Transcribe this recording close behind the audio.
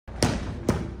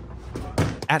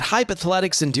At Hype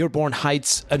Athletics in Dearborn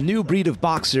Heights, a new breed of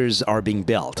boxers are being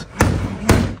built.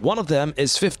 One of them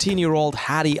is 15-year-old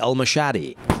Hadi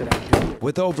Al-Mashhadi.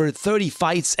 With over 30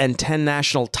 fights and 10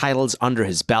 national titles under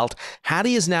his belt,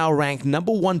 Hadi is now ranked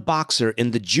 #1 boxer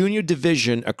in the junior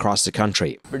division across the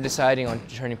country. We're deciding on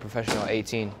turning professional at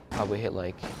 18. Probably hit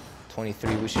like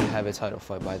 23. We should have a title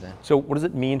fight by then. So what does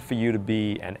it mean for you to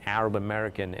be an Arab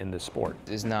American in the sport?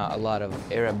 There's not a lot of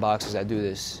Arab boxers that do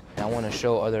this. And I want to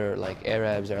show other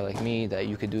Arabs that are like me that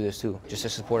you could do this too, just to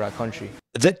support our country.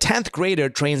 The 10th grader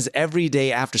trains every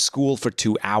day after school for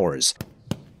 2 hours.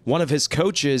 One of his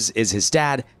coaches is his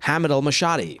dad, Hamid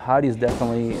Al-Mashhadi. Hadi is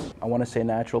definitely, I want to say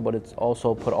natural, but it's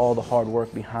also put all the hard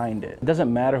work behind it. It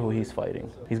doesn't matter who he's fighting.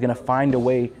 He's going to find a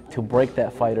way to break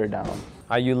that fighter down.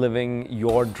 Are you living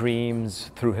your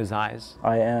dreams through his eyes?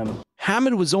 I am.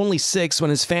 Hamid was only 6 when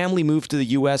his family moved to the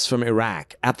U.S. from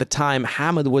Iraq. At the time,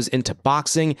 Hamid was into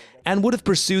boxing and would have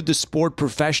pursued the sport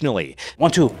professionally.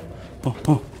 1, 2.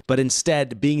 But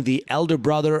instead, being the elder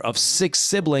brother of 6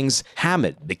 siblings,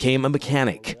 Hamid became a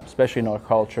mechanic. Especially in our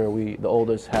culture, the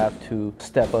oldest have to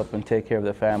step up and take care of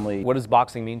the family. What does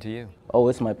boxing mean to you? Oh,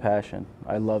 it's my passion.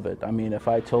 I love it. I mean, if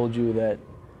I told you that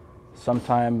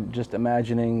sometime just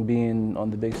imagining being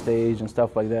on the big stage and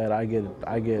stuff like that, I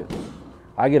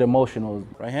get emotional.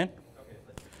 Right hand?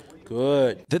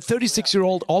 Good. The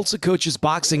 36-year-old also coaches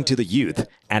boxing to the youth,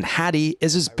 and Hadi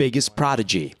is his biggest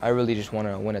prodigy. I really just want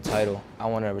to win a title. I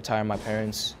want to retire my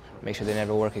parents, make sure they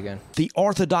never work again. The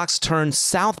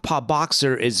orthodox-turned-southpaw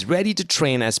boxer is ready to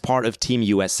train as part of Team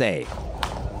USA.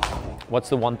 What's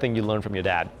the one thing you learned from your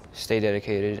dad? Stay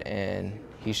dedicated, and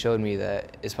he showed me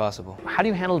that it's possible. How do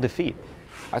you handle defeat?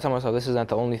 I tell myself this is not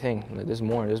the only thing. There's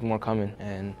more coming,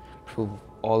 and prove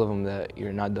all of them that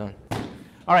you're not done.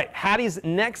 All right, Hadi's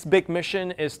next big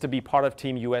mission is to be part of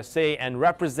Team USA and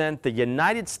represent the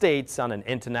United States on an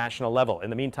international level. In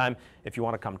the meantime, if you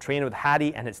want to come train with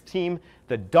Hadi and his team,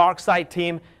 the Dark Side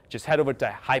team, just head over to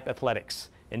Hype Athletics.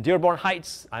 In Dearborn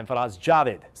Heights, I'm Faraz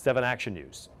Javed, 7 Action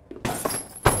News.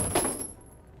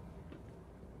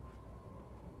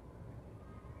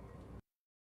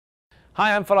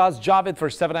 Hi, I'm Faraz Javed for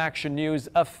 7 Action News.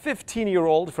 A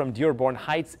 15-year-old from Dearborn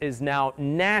Heights is now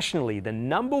nationally the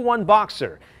 #1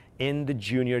 boxer in the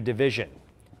junior division.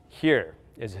 Here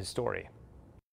is his story.